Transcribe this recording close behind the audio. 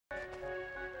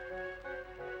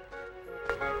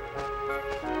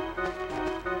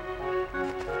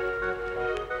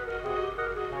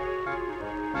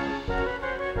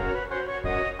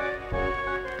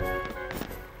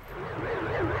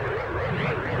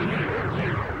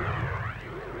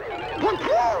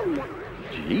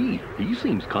He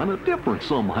seems kind of different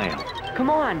somehow. Come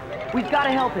on, we've got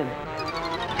to help him.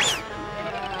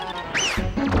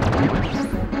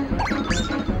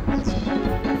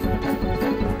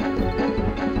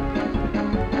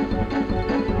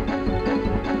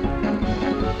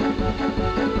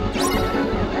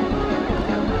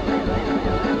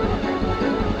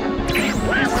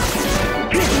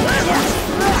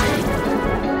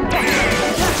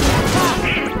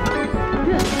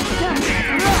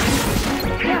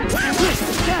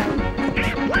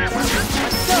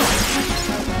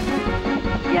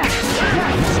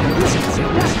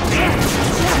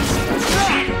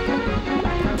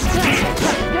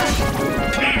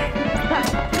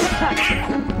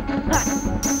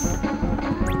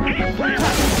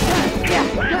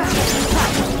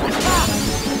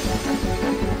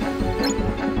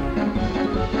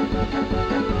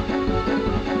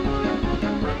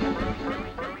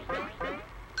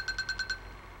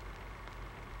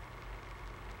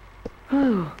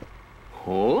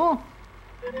 Huh?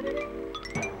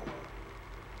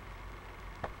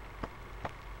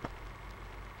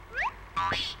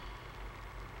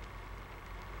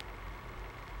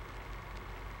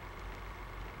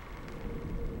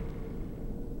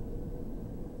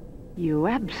 You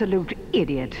absolute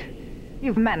idiot.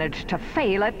 You've managed to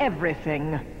fail at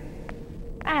everything.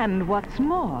 And what's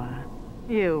more,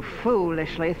 you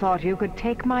foolishly thought you could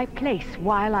take my place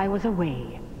while I was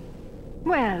away.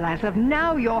 Well, as of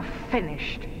now, you're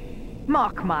finished.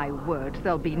 Mark my words,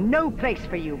 there'll be no place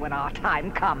for you when our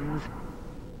time comes.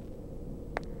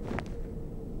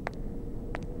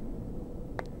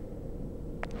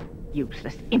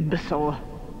 Useless imbecile.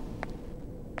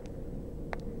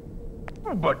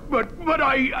 But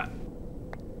I...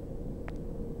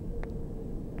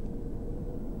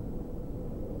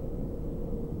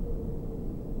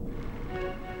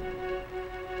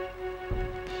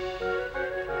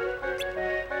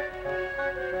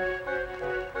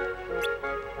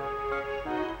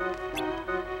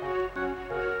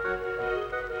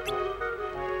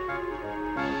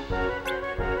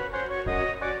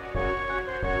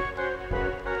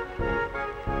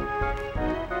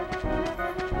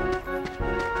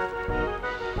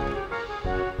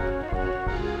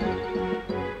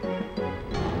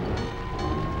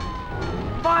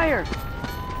 Fire!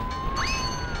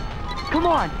 Come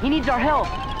on, he needs our help.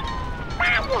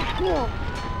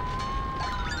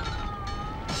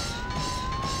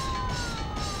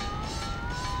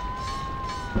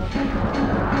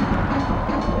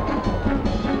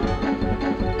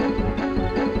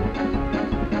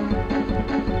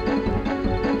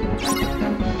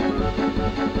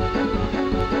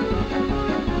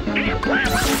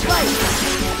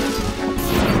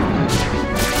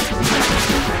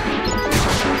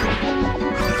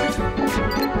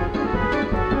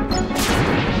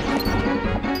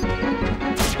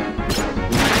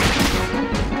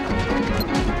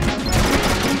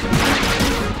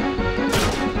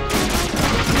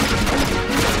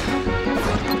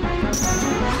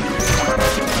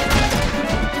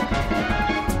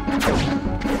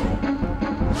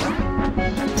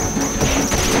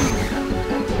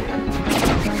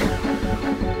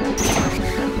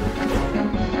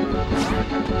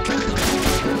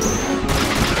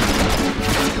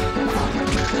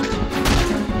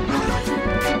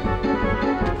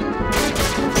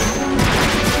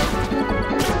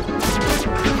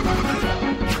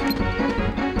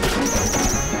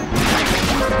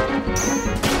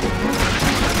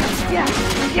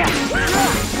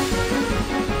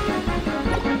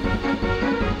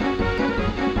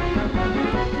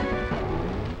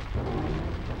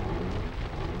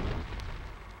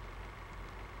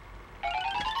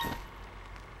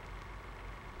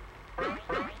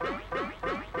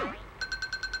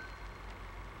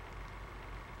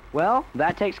 Well,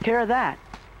 that takes care of that.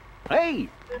 Hey!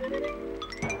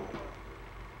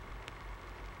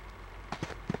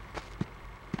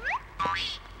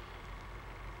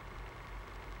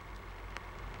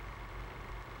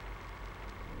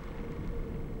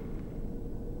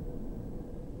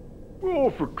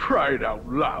 Oh, for crying out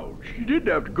loud. She didn't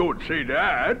have to go and say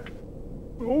that.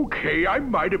 Okay, I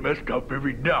might have messed up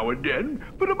every now and then,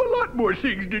 but I'm a lot more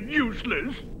things than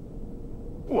useless.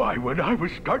 Why, when I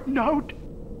was starting out...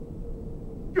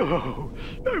 Oh,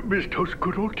 I miss those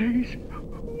good old days.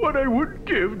 What I wouldn't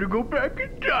give to go back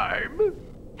in time.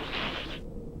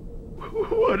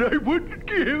 What I wouldn't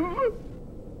give.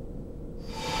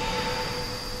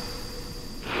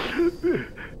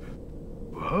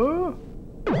 Huh?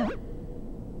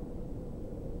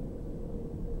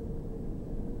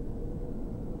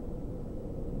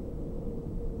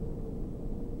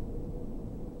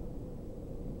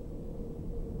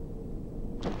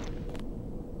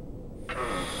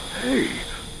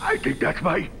 I think that's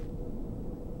my...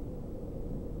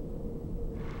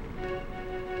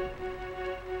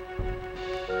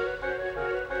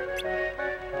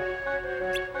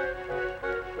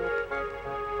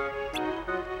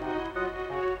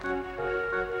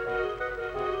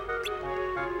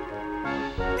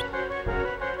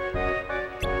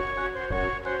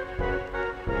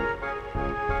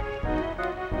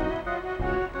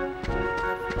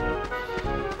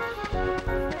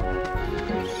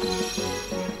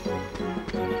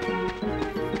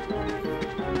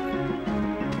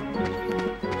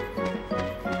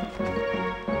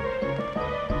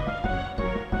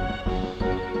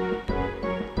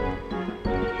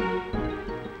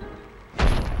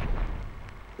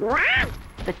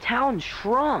 The town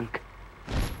shrunk.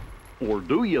 Or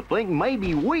do you think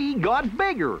maybe we got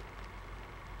bigger?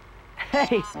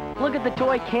 Hey, look at the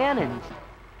toy cannons.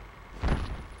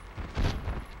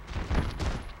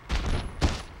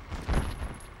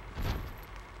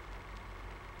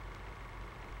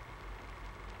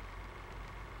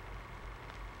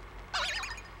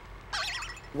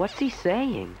 What's he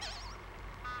saying?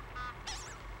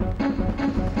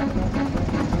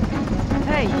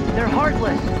 Hey, they're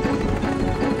heartless.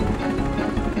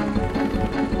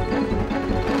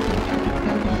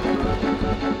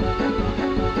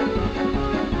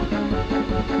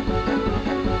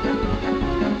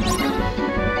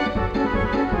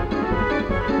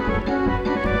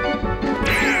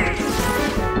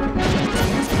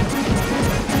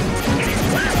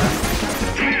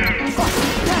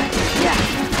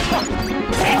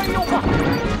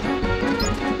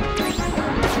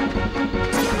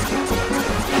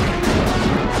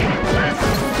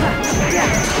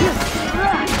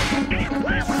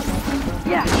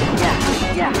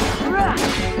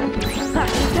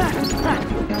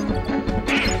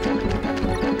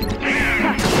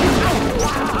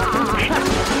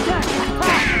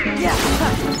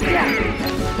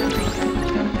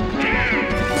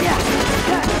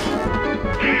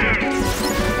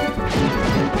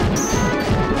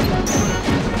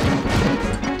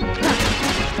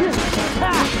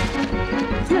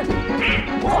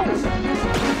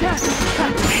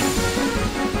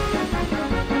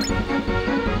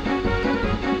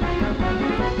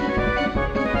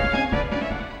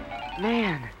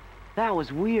 Man, that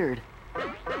was weird.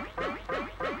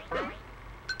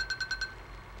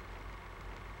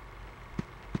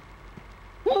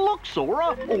 Look,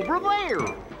 Sora, over there.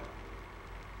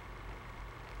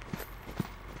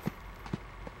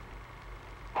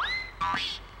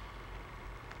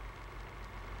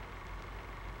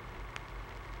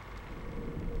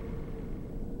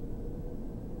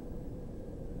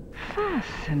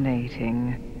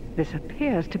 Fascinating. This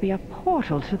appears to be a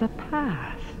portal to the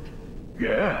past.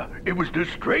 Yeah, it was the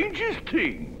strangest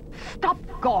thing. Stop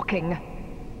gawking!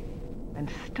 And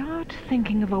start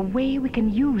thinking of a way we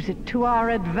can use it to our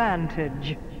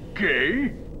advantage.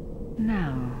 Okay?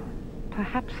 Now,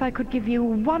 perhaps I could give you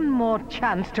one more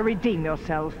chance to redeem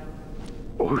yourself.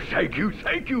 Oh, thank you,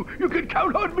 thank you. You can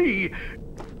count on me.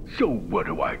 So what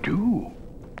do I do?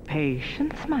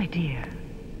 Patience, my dear.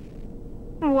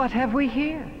 What have we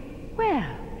here?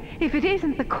 Well, if it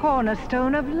isn't the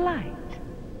cornerstone of light.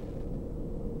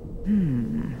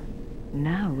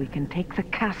 Now we can take the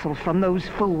castle from those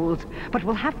fools, but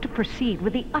we'll have to proceed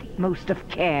with the utmost of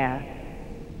care.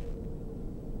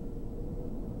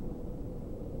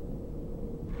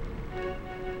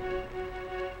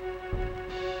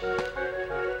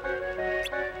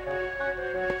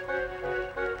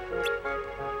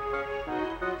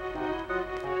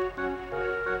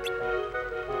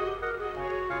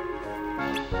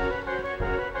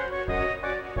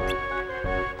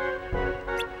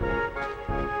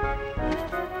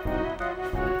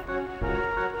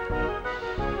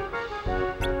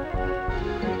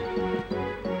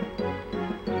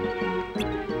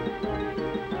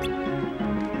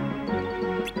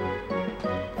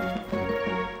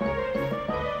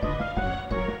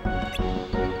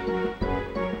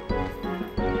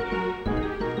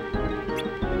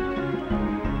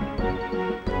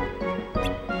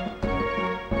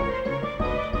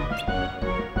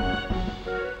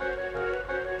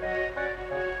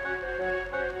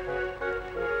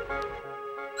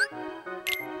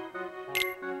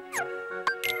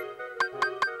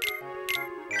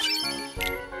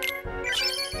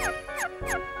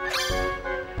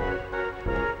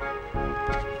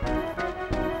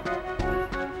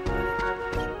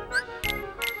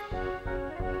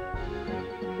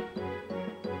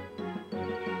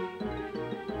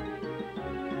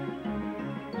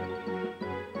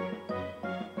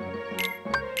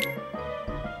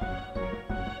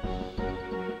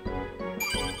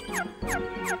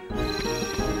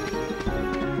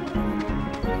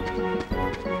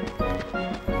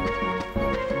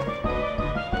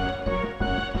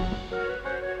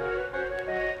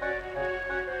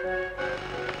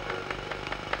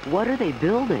 What are they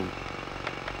building?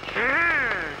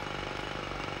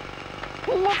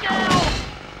 Look out!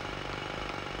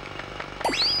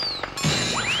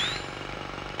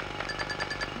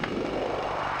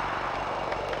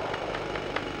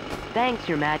 Thanks,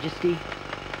 Your Majesty.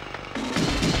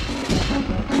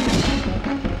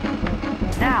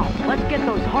 Now, let's get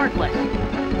those Heartless.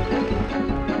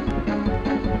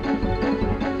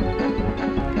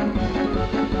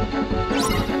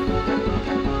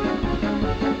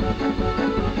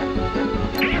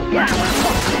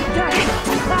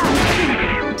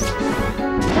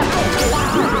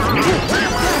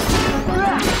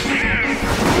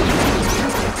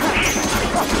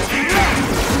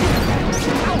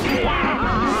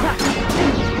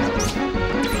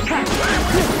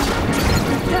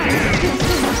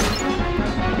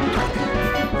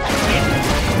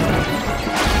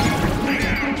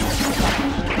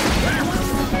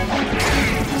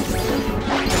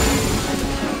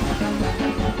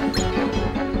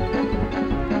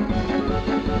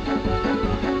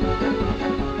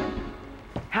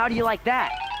 How do you like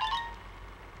that?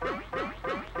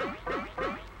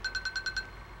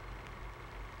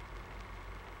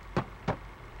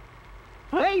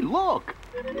 Hey, look!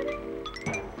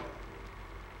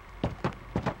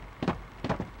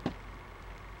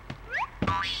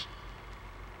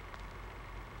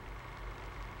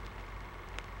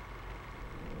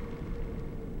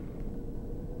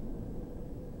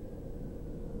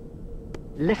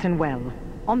 Listen well.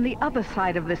 On the other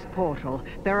side of this portal,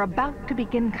 they're about to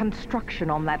begin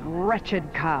construction on that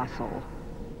wretched castle.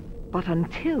 But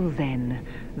until then,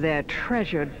 their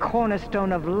treasured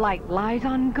cornerstone of light lies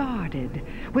unguarded,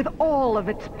 with all of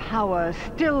its power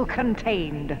still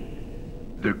contained.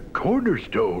 The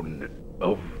cornerstone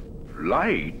of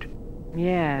light?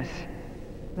 Yes.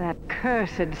 That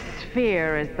cursed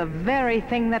sphere is the very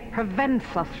thing that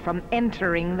prevents us from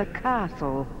entering the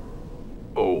castle.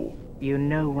 Oh. You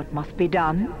know what must be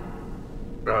done?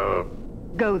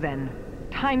 Go then.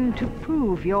 Time to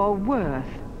prove your worth.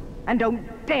 And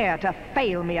don't dare to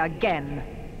fail me again.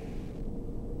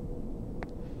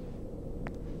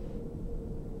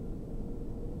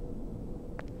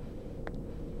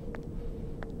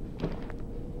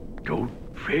 Don't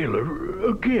fail her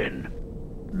again.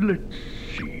 Let's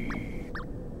see.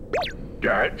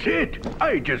 That's it!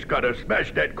 I just gotta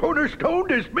smash that cornerstone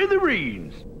to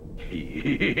smithereens!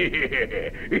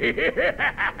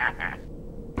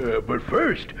 But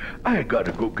first, I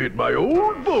gotta go get my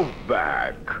old boat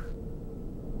back.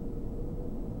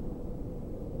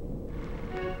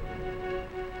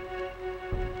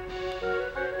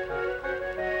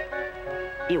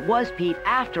 It was Pete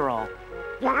after all.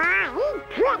 Yeah, he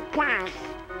tricked us.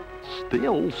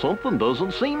 Still, something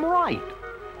doesn't seem right.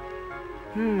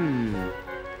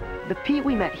 The Pete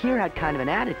we met here had kind of an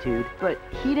attitude, but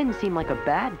he didn't seem like a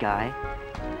bad guy.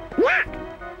 Yeah.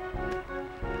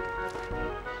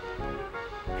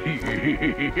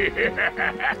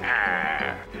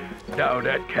 Now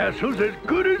that castle's as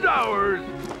good as ours.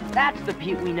 That's the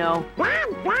Pete we know.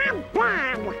 Bam, bam,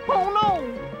 bam. Oh no!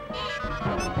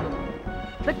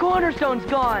 The cornerstone's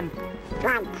gone!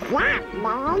 What's that,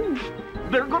 Mom?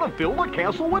 They're gonna fill the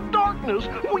castle with darkness.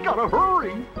 We gotta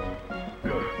hurry.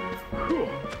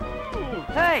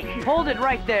 Hey, hold it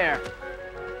right there.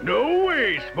 No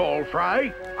way, small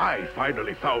fry. I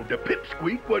finally found the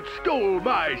pipsqueak what stole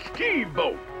my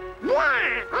steamboat.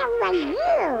 Yeah, it was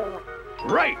you.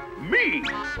 Right, me.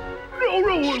 No,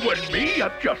 it wasn't me.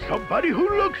 I'm just somebody who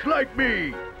looks like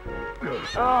me.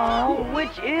 Oh,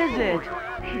 which is it?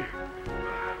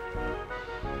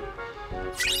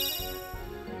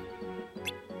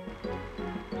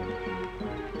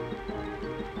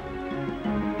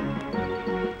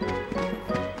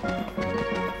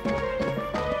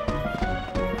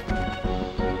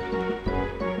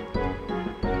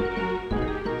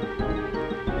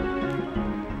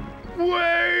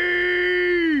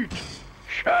 Wait!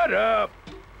 Shut up!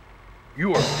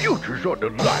 Your future's on the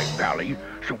line, Valley,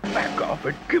 so back off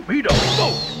and give me the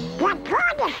boat! The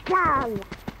cornerstone.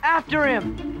 After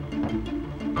him!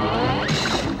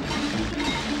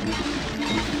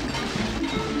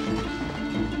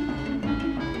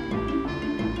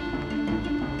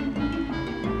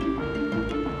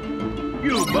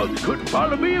 You bugs couldn't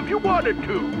follow me if you wanted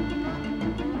to.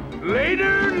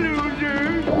 Later,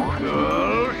 losers.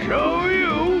 I'll show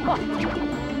you.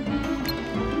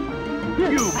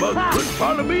 You bugs couldn't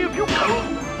follow me if you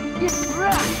wanted.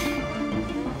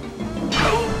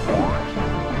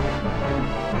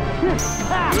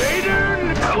 Later.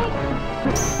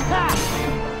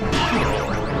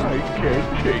 I can't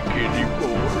take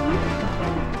anymore.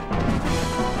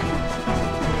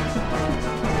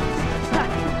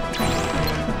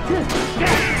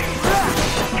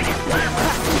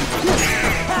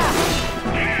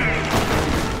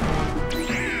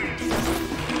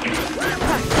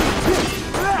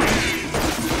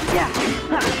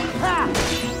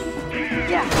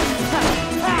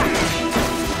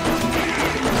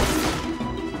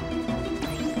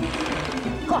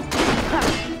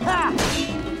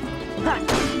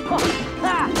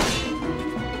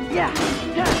 Yeah.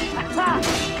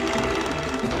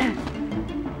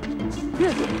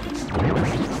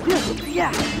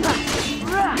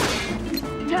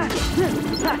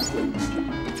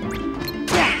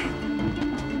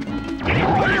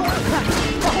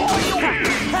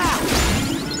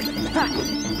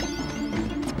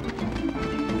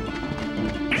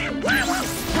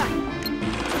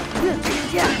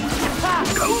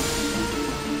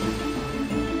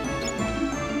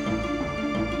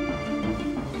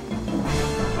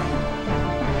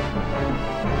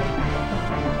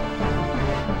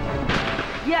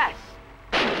 Yes!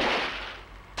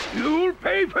 You'll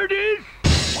pay for this?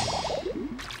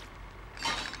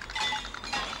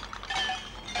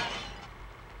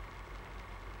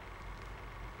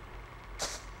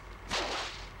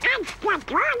 That's the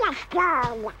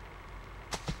cornerstone.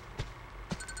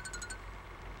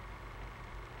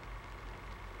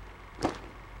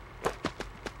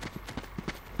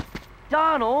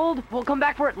 Donald, we'll come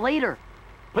back for it later.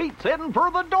 Pete's heading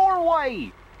for the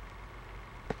doorway.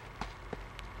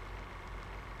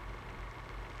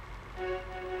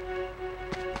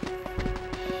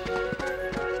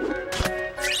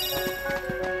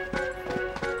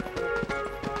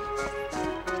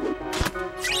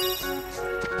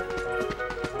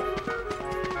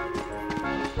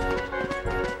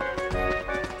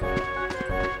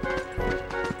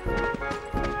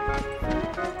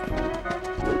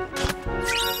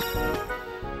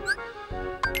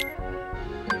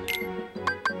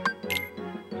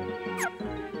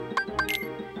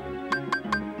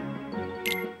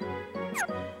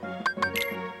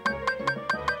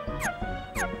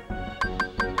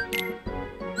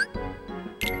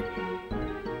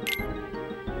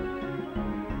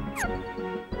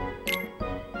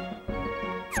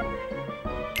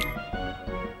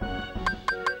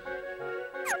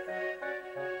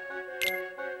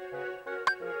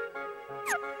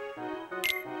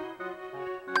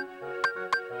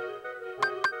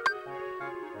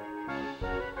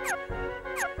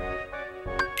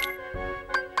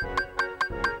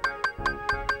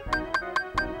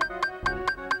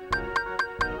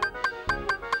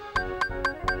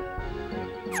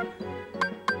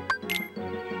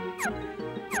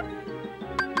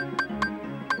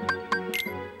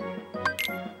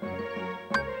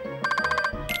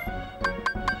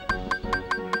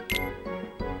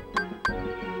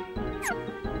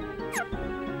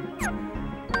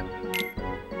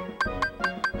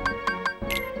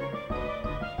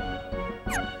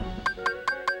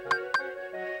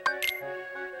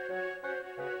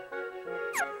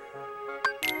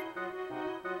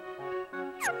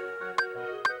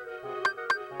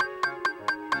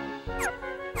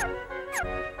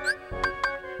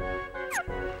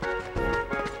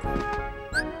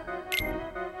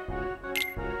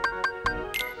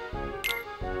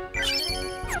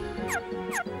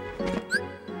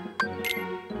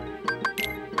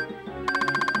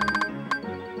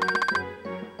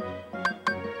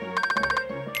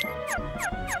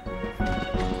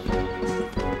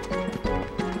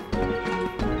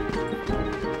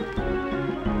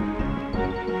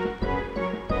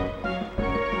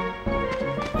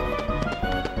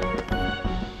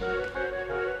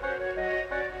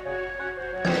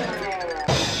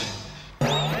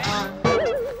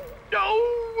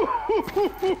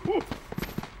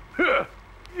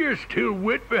 You're still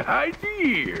wet behind the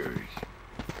ears.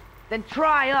 Then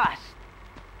try us.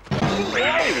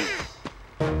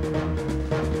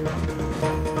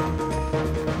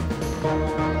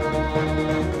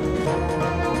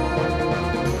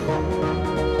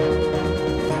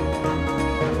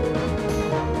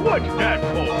 What's that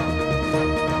for?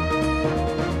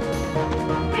 Get out of my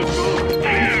way!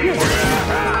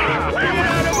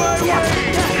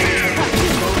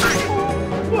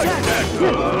 What's that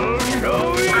for? Show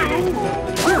you!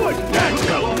 What's that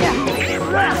for?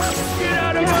 Get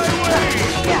out of my way!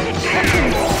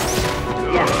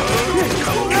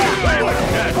 What's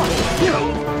that for?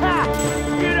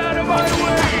 Get out of my way! Get out of my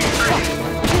way!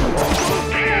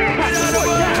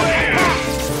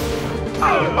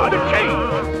 I'm on a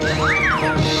change!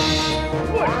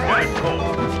 What's that for?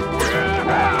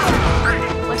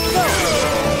 Let's go.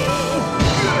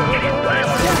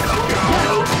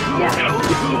 Yeah,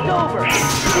 it's over.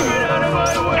 Get out of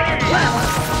my way!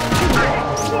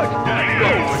 What's that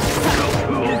for?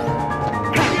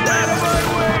 Get out of my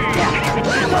way! Yeah,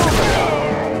 it's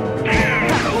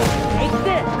over. Take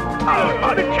this. I'm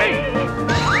on a change!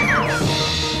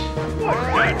 What's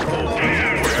that for?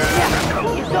 Yeah,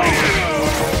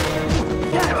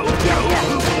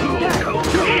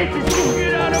 it's over.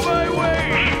 Get out of my way!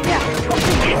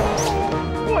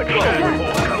 What's that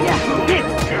for? Yeah,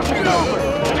 it's over.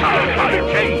 I'm on a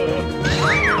change!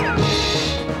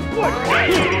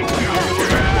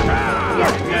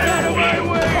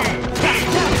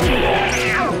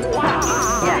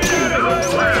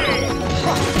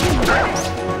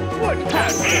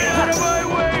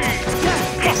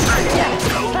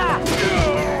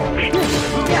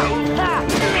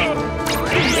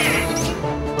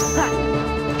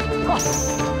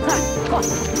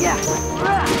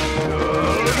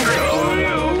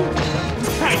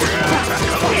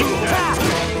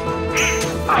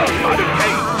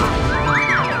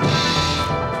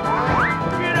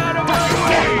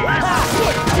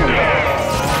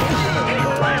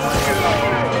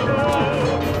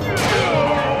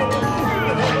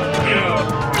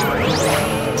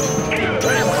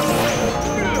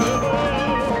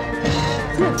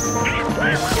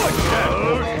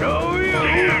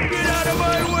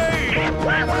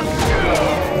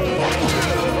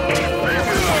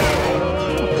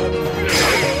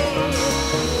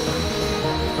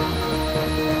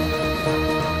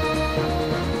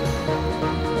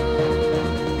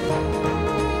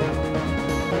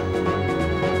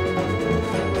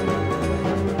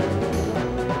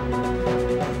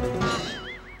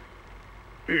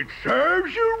 It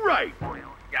serves you right. Ow,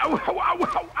 ow, ow,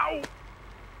 ow, ow.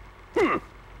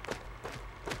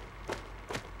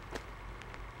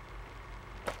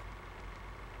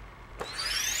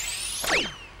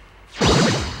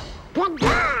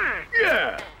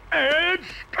 Yeah, and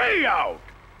stay out.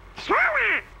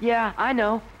 Yeah, I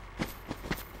know.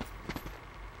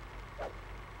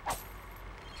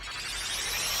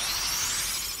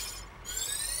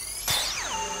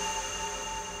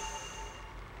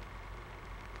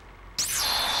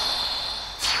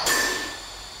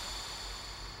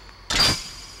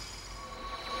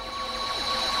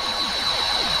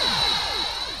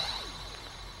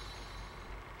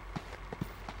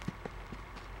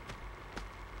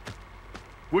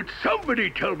 Would somebody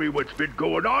tell me what's been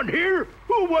going on here?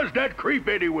 Who was that creep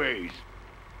anyways?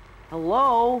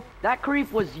 Hello? That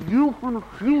creep was you from the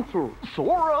future.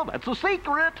 Sora, that's a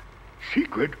secret.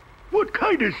 Secret? What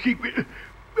kind of secret?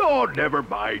 Oh, never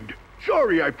mind.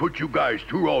 Sorry I put you guys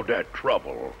through all that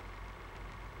trouble.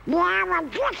 Yeah, well,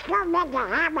 just don't make a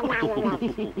habit out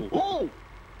of it. Oh,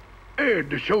 And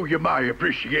to show you my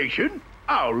appreciation,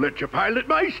 I'll let you pilot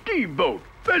my steamboat.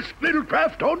 Best little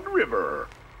craft on the river.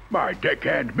 My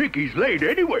deckhand Mickey's late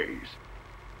anyways.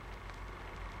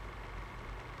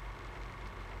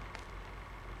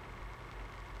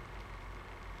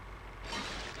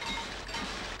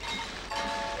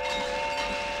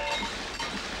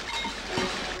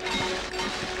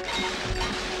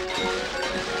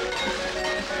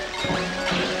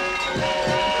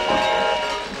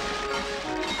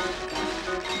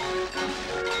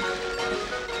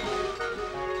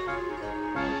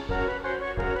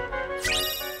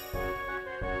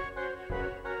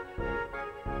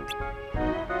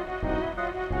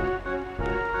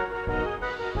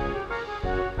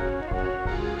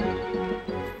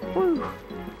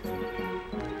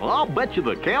 well, I'll bet you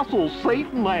the castle's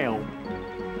safe now.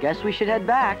 Guess we should head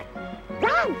back.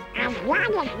 Well, as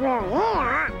long as we're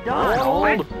here.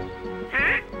 Donald!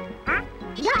 Huh? Huh?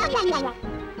 No.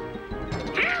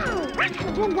 Oh, what's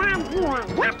the big idea?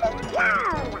 Let me go!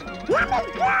 Let me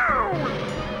go!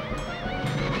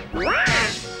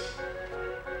 What?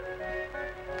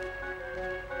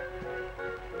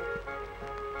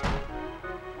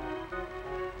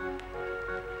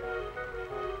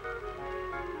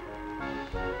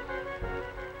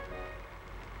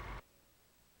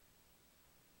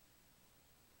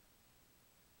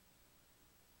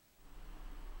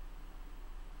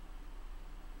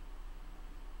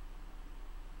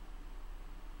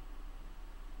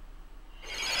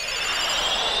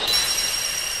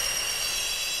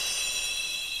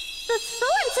 The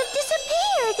thorns have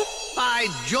disappeared! By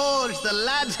George, the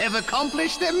lads have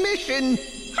accomplished their mission!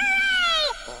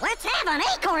 Hooray! Let's have an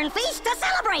acorn feast to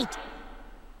celebrate!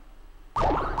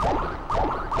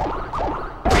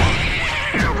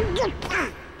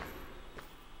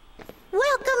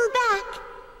 Welcome back!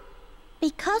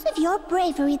 Because of your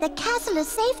bravery, the castle is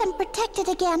safe and protected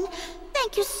again.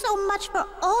 Thank you so much for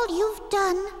all you've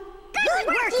done. Good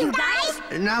work, you guys!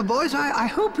 Now, boys, I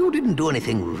hope you didn't do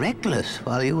anything reckless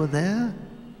while you were there.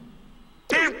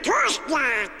 Of course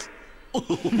not!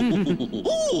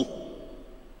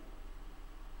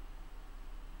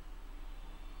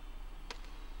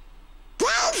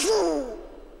 Daisy!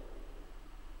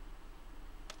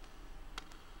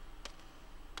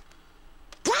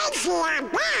 Daisy, I'm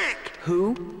back!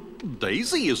 Who?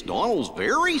 Daisy is Donald's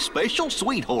very special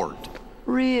sweetheart.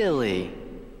 Really?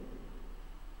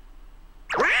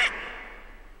 What?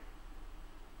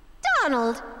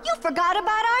 Donald, you forgot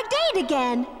about our date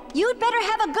again. You'd better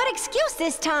have a good excuse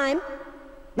this time.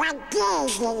 But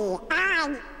Daisy,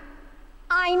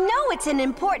 I know it's an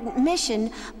important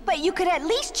mission, but you could at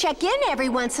least check in every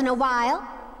once in a while.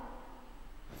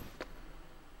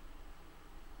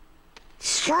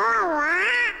 Sora?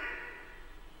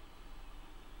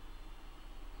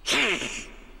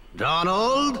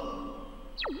 Donald?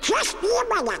 Just be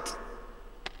a minute.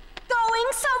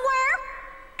 Going somewhere?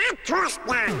 Of course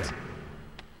not.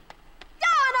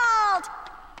 Donald!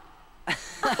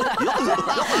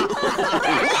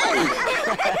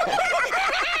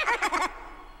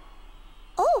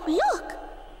 Oh, look!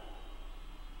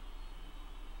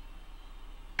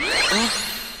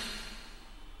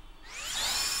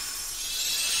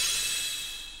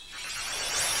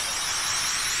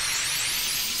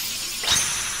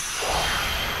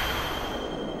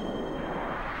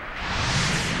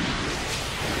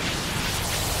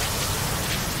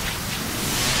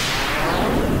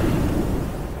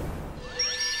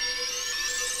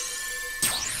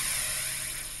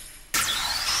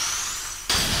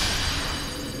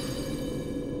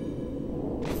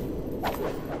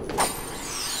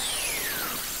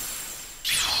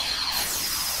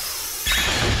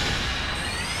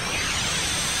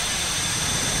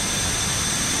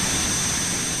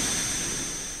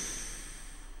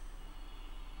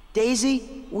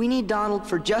 Daisy, we need Donald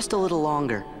for just a little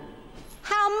longer.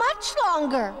 How much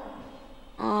longer?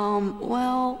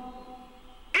 Well...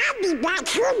 I'll be back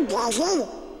soon, Daisy.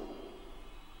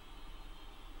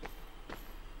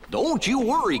 Don't you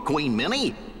worry, Queen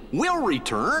Minnie. We'll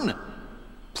return.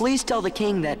 Please tell the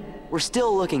king that we're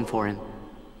still looking for him.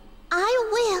 I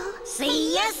will.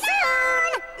 See you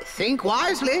soon! Think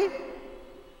wisely.